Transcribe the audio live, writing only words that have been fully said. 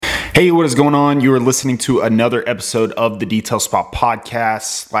Hey, what is going on? You are listening to another episode of the Detail Spot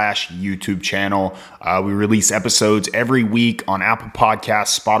podcast / YouTube channel. We release episodes every week on Apple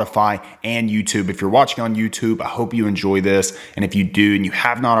Podcasts, Spotify, and YouTube. If you're watching on YouTube, I hope you enjoy this. And if you do and you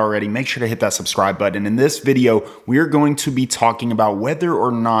have not already, make sure to hit that subscribe button. In this video, we are going to be talking about whether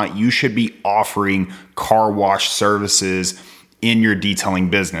or not you should be offering car wash services in your detailing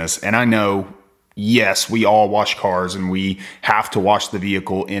business. And I know, yes, we all wash cars and we have to wash the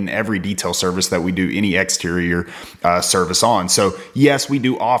vehicle in every detail service that we do any exterior service on. So yes, we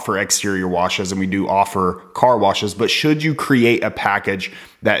do offer exterior washes and we do offer car washes, but should you create a package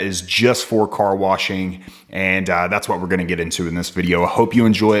that is just for car washing? And that's what we're going to get into in this video. I hope you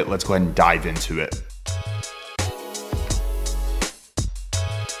enjoy it. Let's go ahead and dive into it.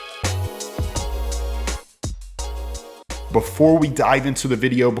 Before we dive into the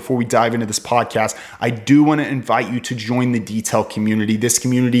video, before we dive into this podcast, I do want to invite you to join the detail community. This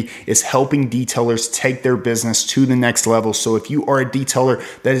community is helping detailers take their business to the next level. So if you are a detailer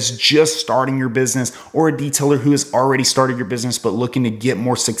that is just starting your business, or a detailer who has already started your business but looking to get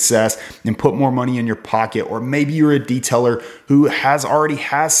more success and put more money in your pocket, or maybe you're a detailer who already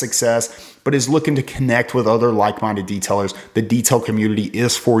has success but is looking to connect with other like-minded detailers, the detail community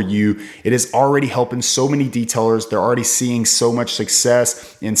is for you. It is already helping so many detailers. They're already seeing so much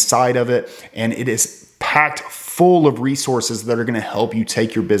success inside of it, and it is packed full of resources that are going to help you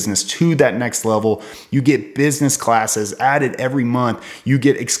take your business to that next level. You get business classes added every month. You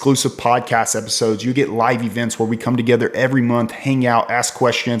get exclusive podcast episodes. You get live events where we come together every month, hang out, ask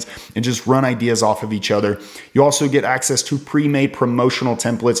questions, and just run ideas off of each other. You also get access to pre-made promotional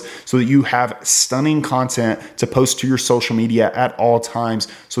templates so that you have stunning content to post to your social media at all times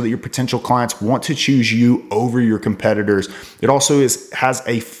so that your potential clients want to choose you over your competitors. It also has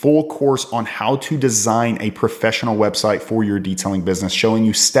a full course on how to design a professional website for your detailing business, showing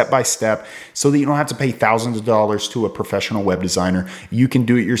you step by step so that you don't have to pay thousands of dollars to a professional web designer. You can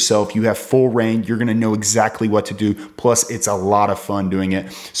do it yourself. You have full reign. You're going to know exactly what to do. Plus, it's a lot of fun doing it.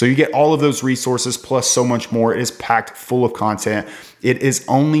 So you get all of those resources plus so much more. It is packed full of content. It is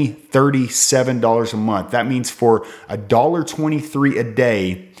only $37 a month. That means for $1.23 a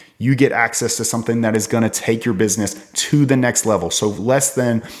day, you get access to something that is going to take your business to the next level. So less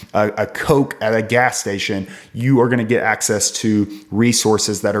than a Coke at a gas station, you are going to get access to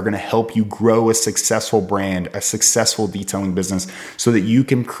resources that are going to help you grow a successful brand, a successful detailing business, so that you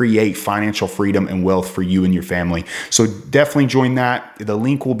can create financial freedom and wealth for you and your family. So definitely join that. The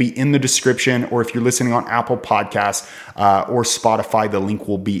link will be in the description, or if you're listening on Apple Podcasts or Spotify, the link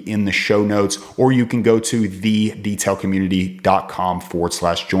will be in the show notes, or you can go to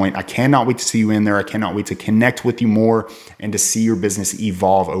thedetailcommunity.com/join. I cannot wait to see you in there. I cannot wait to connect with you more and to see your business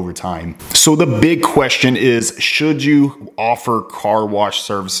evolve over time. So the big question is, should you offer car wash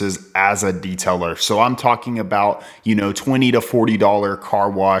services as a detailer? So I'm talking about, $20 to $40 car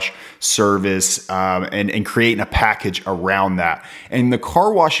wash service and creating a package around that. And the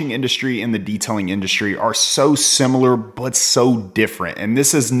car washing industry and the detailing industry are so similar, but so different. And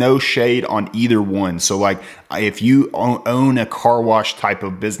this is no shade on either one. So like, if you own a car wash type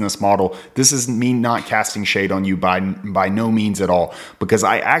of business model, this is me not casting shade on you by no means at all, because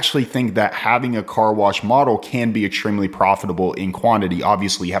I actually think that having a car wash model can be extremely profitable in quantity.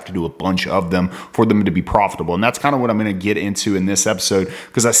 Obviously, you have to do a bunch of them for them to be profitable. And that's kind of what I'm going to get into in this episode,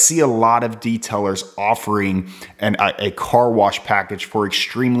 because I see a lot of detailers offering a car wash package for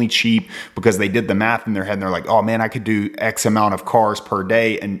extremely cheap because they did the math in their head and they're like, oh man, I could do X amount of cars per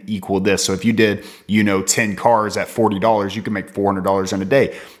day and equal this. So if you did, 10 cars at $40, you can make $400 in a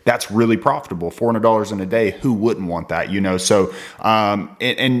day. That's really profitable. $400 in a day. Who wouldn't want that? So,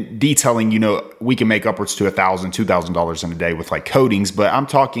 and detailing, we can make upwards to $1,000, $2,000 in a day with like coatings, but I'm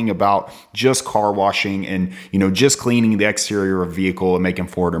talking about just car washing and, just cleaning the exterior of a vehicle and making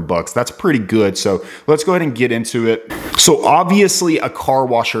 $400. That's pretty good. So let's go ahead and get into it. So obviously a car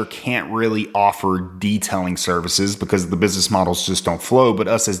washer can't really offer detailing services because the business models just don't flow, but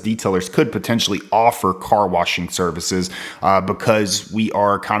us as detailers could potentially offer car washing services because we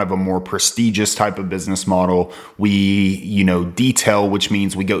are kind of a more prestigious type of business model. We, detail, which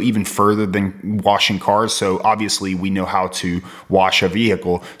means we go even further than washing cars. So obviously we know how to wash a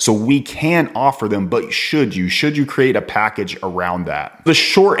vehicle. So we can offer them, but should you create a package around that? The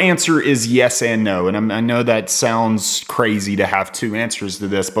short answer is yes and no. And I know that sounds crazy to have two answers to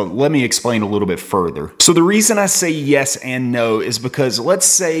this, but let me explain a little bit further. So the reason I say yes and no is because let's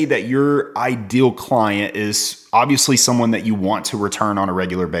say that your ideal client is obviously someone that you want to return on a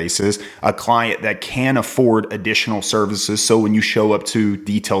regular basis, a client that can afford additional services. So when you show up to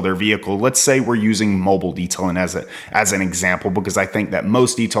detail their vehicle, let's say we're using mobile detailing as an example, because I think that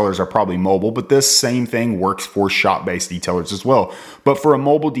most detailers are probably mobile, but this same thing works for shop-based detailers as well. But for a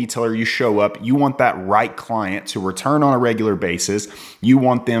mobile detailer, you show up, you want that right client to return on a regular basis. You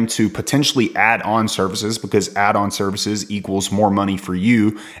want them to potentially add on services, because add-on services equals more money for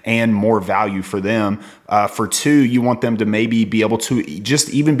you and more value for them. For two, you want them to maybe be able to just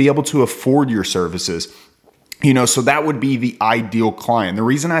even be able to afford your services. So that would be the ideal client. The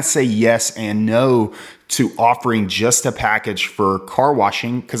reason I say yes and no to offering just a package for car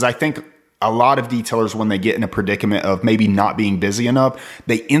washing, because I think a lot of detailers, when they get in a predicament of maybe not being busy enough,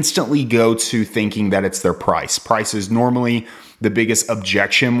 they instantly go to thinking that it's their price. Price is normally the biggest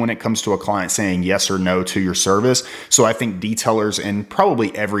objection when it comes to a client saying yes or no to your service. So I think detailers, and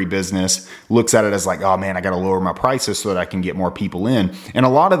probably every business, looks at it as like, oh man, I got to lower my prices so that I can get more people in. And a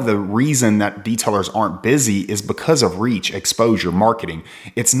lot of the reason that detailers aren't busy is because of reach, exposure, marketing.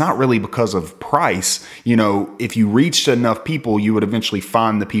 It's not really because of price. If you reached enough people, you would eventually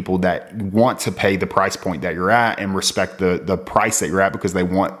find the people that want to pay the price point that you're at and respect the price that you're at, because they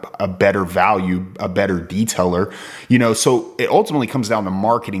want a better value, a better detailer. So it ultimately comes down to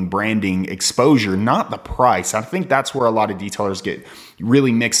marketing, branding, exposure, not the price. I think that's where a lot of detailers get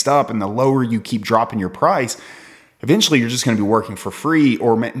really mixed up. And the lower you keep dropping your price, eventually you're just going to be working for free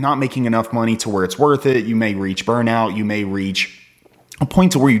or not making enough money to where it's worth it. You may reach burnout. You may reach a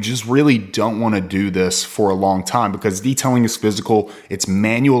point to where you just really don't want to do this for a long time, because detailing is physical. It's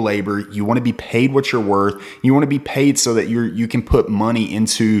manual labor. You want to be paid what you're worth. You want to be paid so that you can put money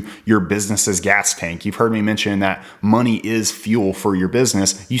into your business's gas tank. You've heard me mention that money is fuel for your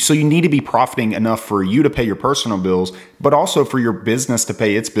business. So you need to be profiting enough for you to pay your personal bills, but also for your business to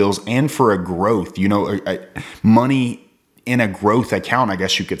pay its bills, and for a growth, money in a growth account, I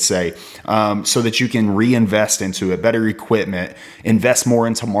guess you could say, so that you can reinvest into it, better equipment, invest more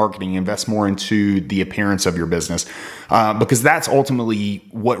into marketing, invest more into the appearance of your business, because that's ultimately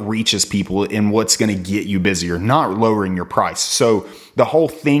what reaches people and what's going to get you busier, not lowering your price. So the whole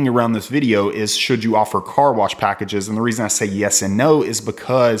thing around this video is, should you offer car wash packages? And the reason I say yes and no is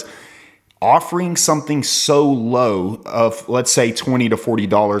because offering something so low of, let's say, $20 to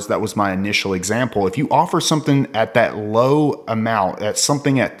 $40, that was my initial example. If you offer something at that low amount, at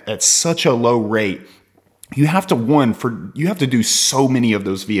something at such a low rate, you have to do so many of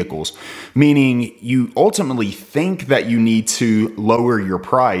those vehicles, meaning you ultimately think that you need to lower your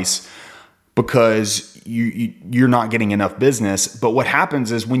price because you're not getting enough business. But what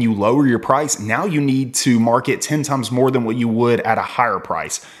happens is, when you lower your price, now you need to market 10 times more than what you would at a higher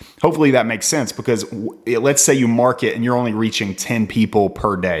price. Hopefully that makes sense, because let's say you market and you're only reaching 10 people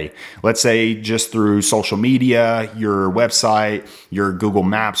per day. Let's say just through social media, your website, your Google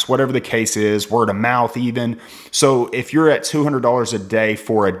Maps, whatever the case is, word of mouth even. So if you're at $200 a day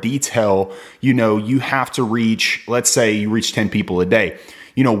for a detail, you have to reach, let's say you reach 10 people a day.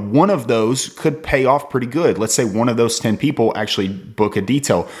 One of those could pay off pretty good. Let's say one of those 10 people actually book a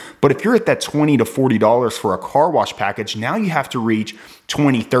detail. But if you're at that $20 to $40 for a car wash package, now you have to reach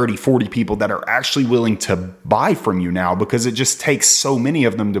 20, 30, 40 people that are actually willing to buy from you now, because it just takes so many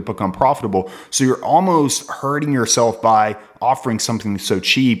of them to become profitable. So you're almost hurting yourself by offering something so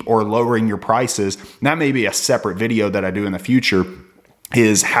cheap or lowering your prices. And that may be a separate video that I do in the future,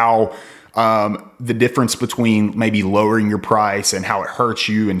 is how the difference between maybe lowering your price and how it hurts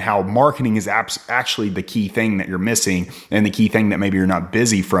you, and how marketing is actually the key thing that you're missing, and the key thing that maybe you're not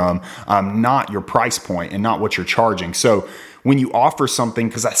busy from, not your price point and not what you're charging. So when you offer something,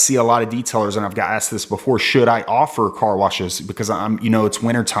 because I see a lot of detailers, and I've got asked this before, should I offer car washes because it's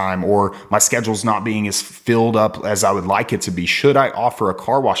wintertime, or my schedule's not being as filled up as I would like it to be? Should I offer a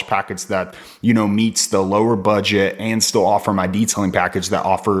car wash package that, meets the lower budget and still offer my detailing package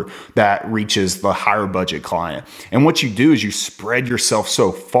that reaches the higher budget client? And what you do is you spread yourself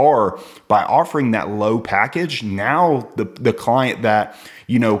so far by offering that low package. Now the client that,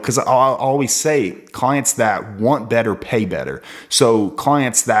 because I always say clients that want better pay better. So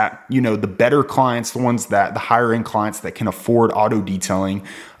clients that, the better clients, the higher end clients that can afford auto detailing,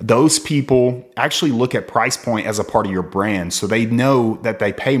 those people actually look at price point as a part of your brand. So they know that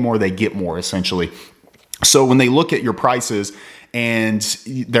they pay more, they get more, essentially. So when they look at your prices and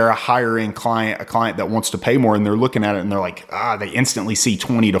they're a higher end client, a client that wants to pay more, and they're looking at it and they're like, they instantly see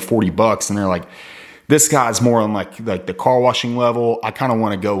 20 to 40 bucks. And they're like, this guy's more on like the car washing level. I kind of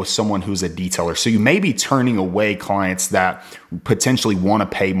want to go with someone who's a detailer. So you may be turning away clients that potentially want to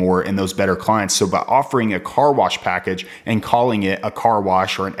pay more and those better clients. So by offering a car wash package and calling it a car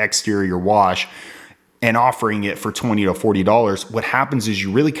wash or an exterior wash, and offering it for $20 to $40, what happens is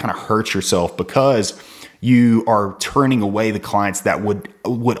you really kind of hurt yourself, because you are turning away the clients that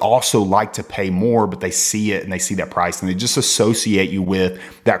would also like to pay more, but they see it and they see that price and they just associate you with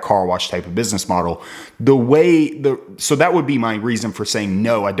that car wash type of business model. So that would be my reason for saying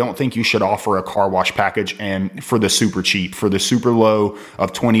no. I don't think you should offer a car wash package and for the super cheap, for the super low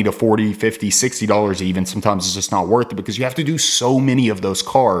of $20 to $40, $50, $60 even. Sometimes it's just not worth it because you have to do so many of those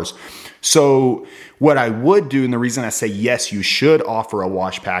cars. So what I would do, and the reason I say yes, you should offer a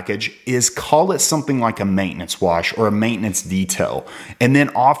wash package, is call it something like a maintenance wash or a maintenance detail, and then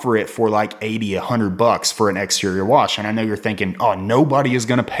offer it for like $80, $100 for an exterior wash. And I know you're thinking, oh, nobody is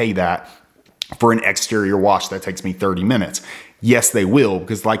going to pay that for an exterior wash that takes me 30 minutes. Yes, they will,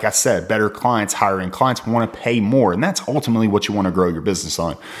 because like I said, better clients, hiring clients want to pay more. And that's ultimately what you want to grow your business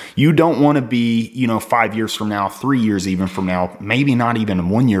on. You don't want to be, 5 years from now, 3 years even from now, maybe not even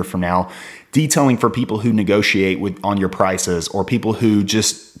 1 year from now, detailing for people who negotiate on your prices, or people who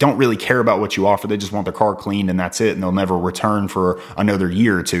just don't really care about what you offer. They just want their car cleaned and that's it. And they'll never return for another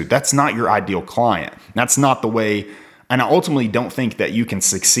year or two. That's not your ideal client. That's not the way. And I ultimately don't think that you can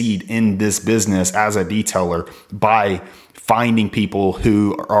succeed in this business as a detailer by finding people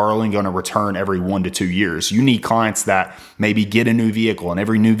who are only going to return every 1 to 2 years. You need clients that maybe get a new vehicle, and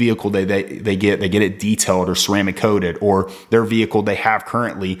every new vehicle they get it detailed or ceramic coated, or their vehicle they have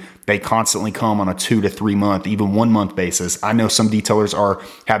currently, they constantly come on a 2 to 3 month, even 1 month basis. I know some detailers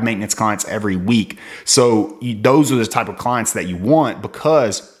have maintenance clients every week. So those are the type of clients that you want,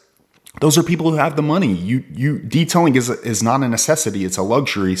 because those are people who have the money. Detailing is not a necessity, it's a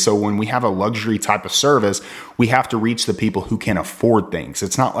luxury. So when we have a luxury type of service, we have to reach the people who can afford things.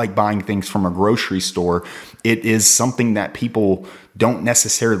 It's not like buying things from a grocery store. It is something that people don't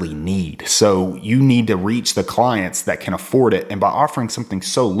necessarily need. So you need to reach the clients that can afford it. And by offering something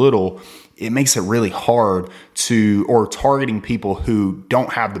so little, it makes it really hard or targeting people who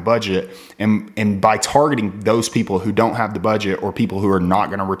don't have the budget. And by targeting those people who don't have the budget, or people who are not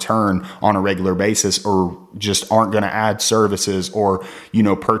going to return on a regular basis, or just aren't going to add services, or,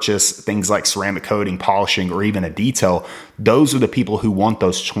 purchase things like ceramic coating, polishing, or even a detail, those are the people who want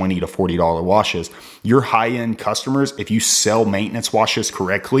those $20 to $40 washes. Your high-end customers, if you sell maintenance washes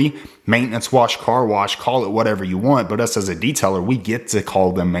correctly, maintenance wash, car wash, call it whatever you want. But us as a detailer, we get to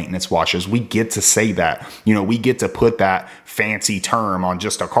call them maintenance washes. We get to say that, we get to put that fancy term on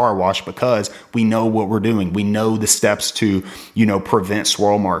just a car wash, because we know what we're doing. We know the steps to, prevent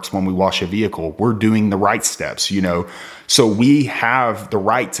swirl marks when we wash a vehicle. We're doing the right steps, So we have the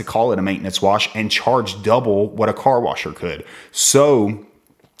right to call it a maintenance wash and charge double what a car washer could.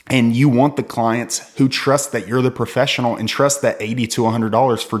 And you want the clients who trust that you're the professional and trust that $80 to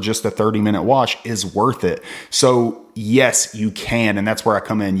 $100 for just a 30-minute wash is worth it. So yes, you can. And that's where I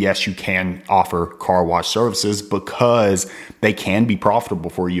come in. Yes, you can offer car wash services, because they can be profitable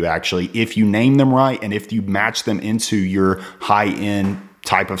for you, actually, if you name them right and if you match them into your high-end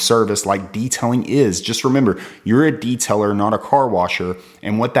type of service like detailing is. Just remember, you're a detailer, not a car washer.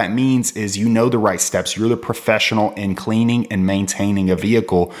 And what that means is the right steps. You're the professional in cleaning and maintaining a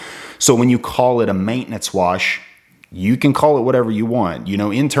vehicle. So when you call it a maintenance wash, you can call it whatever you want.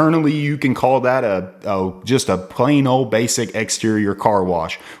 Internally, you can call that just a plain old basic exterior car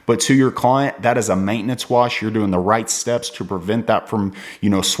wash. But to your client, that is a maintenance wash. You're doing the right steps to prevent that from,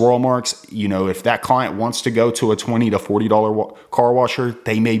 swirl marks. If that client wants to go to a $20 to $40 car washer,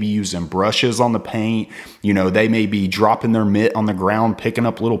 they may be using brushes on the paint. They may be dropping their mitt on the ground, picking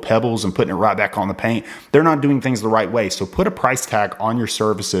up little pebbles and putting it right back on the paint. They're not doing things the right way. So put a price tag on your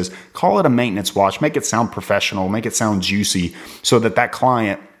services. Call it a maintenance wash. Make it sound professional. Make it sound juicy, so that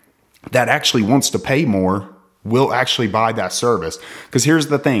client that actually wants to pay more will actually buy that service. Because here's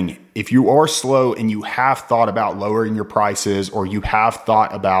the thing, if you are slow and you have thought about lowering your prices, or you have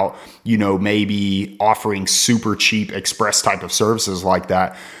thought about, maybe offering super cheap express type of services like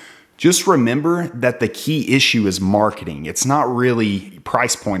that, just remember that the key issue is marketing. It's not really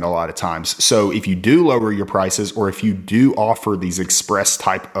price point a lot of times. So if you do lower your prices, or if you do offer these express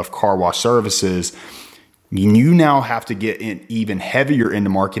type of car wash services, you now have to get in even heavier into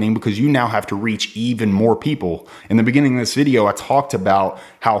marketing, because you now have to reach even more people. In the beginning of this video, I talked about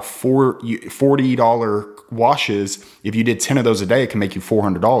how $40 washes, if you did 10 of those a day, it can make you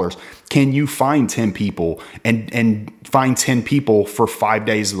 $400. Can you find 10 people and find 10 people for 5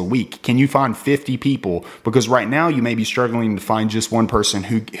 days of the week? Can you find 50 people? Because right now you may be struggling to find just one person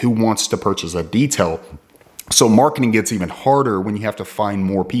who wants to purchase a detail. So marketing gets even harder when you have to find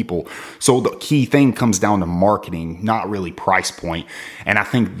more people. So the key thing comes down to marketing, not really price point. And I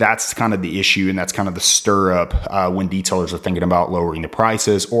think that's kind of the issue, and that's kind of the stir up when detailers are thinking about lowering the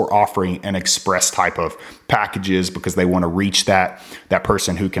prices or offering an express type of packages because they want to reach that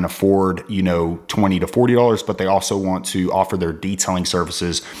person who can afford, $20 to $40, but they also want to offer their detailing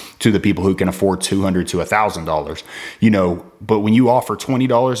services to the people who can afford $200 to $1,000. But when you offer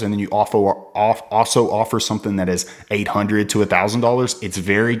 $20 and then you also offer something that is $800 to $1,000, it's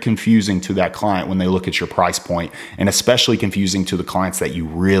very confusing to that client when they look at your price point, and especially confusing to the clients that you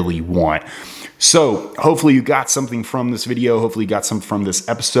really want. So hopefully you got something from this video. Hopefully you got something from this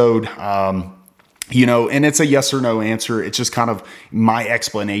episode. And it's a yes or no answer. It's just kind of my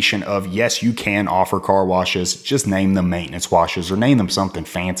explanation of, yes, you can offer car washes. Just name them maintenance washes or name them something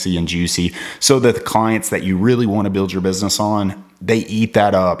fancy and juicy so that the clients that you really want to build your business on, they eat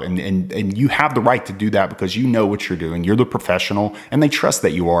that up. And you have the right to do that because you know what you're doing. You're the professional and they trust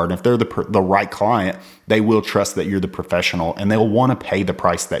that you are. And if they're the right client, they will trust that you're the professional and they'll want to pay the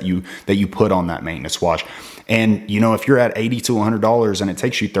price that you put on that maintenance wash. And, if you're at $80 to $100 and it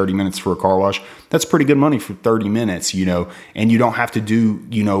takes you 30 minutes for a car wash, that's pretty good money for 30 minutes, and you don't have to do,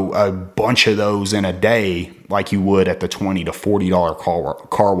 a bunch of those in a day like you would at the $20 to $40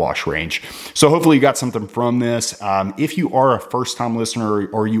 car wash range. So hopefully you got something from this. If you are a first-time listener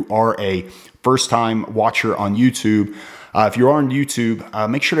or you are a first-time watcher on YouTube, if you're on YouTube,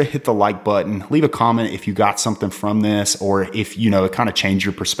 make sure to hit the like button, leave a comment if you got something from this, or if, it kind of changed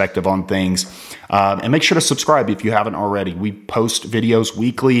your perspective on things, and make sure to subscribe if you haven't already. We post videos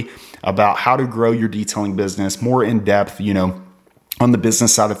weekly about how to grow your detailing business more in depth, on the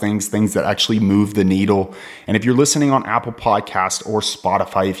business side of things that actually move the needle. And if you're listening on Apple Podcasts or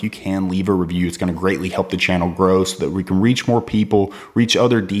Spotify, if you can leave a review, it's going to greatly help the channel grow so that we can reach more people, reach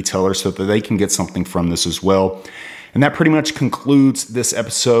other detailers so that they can get something from this as well. And that pretty much concludes this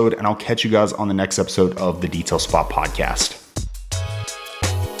episode, and I'll catch you guys on the next episode of the Detail Spot Podcast.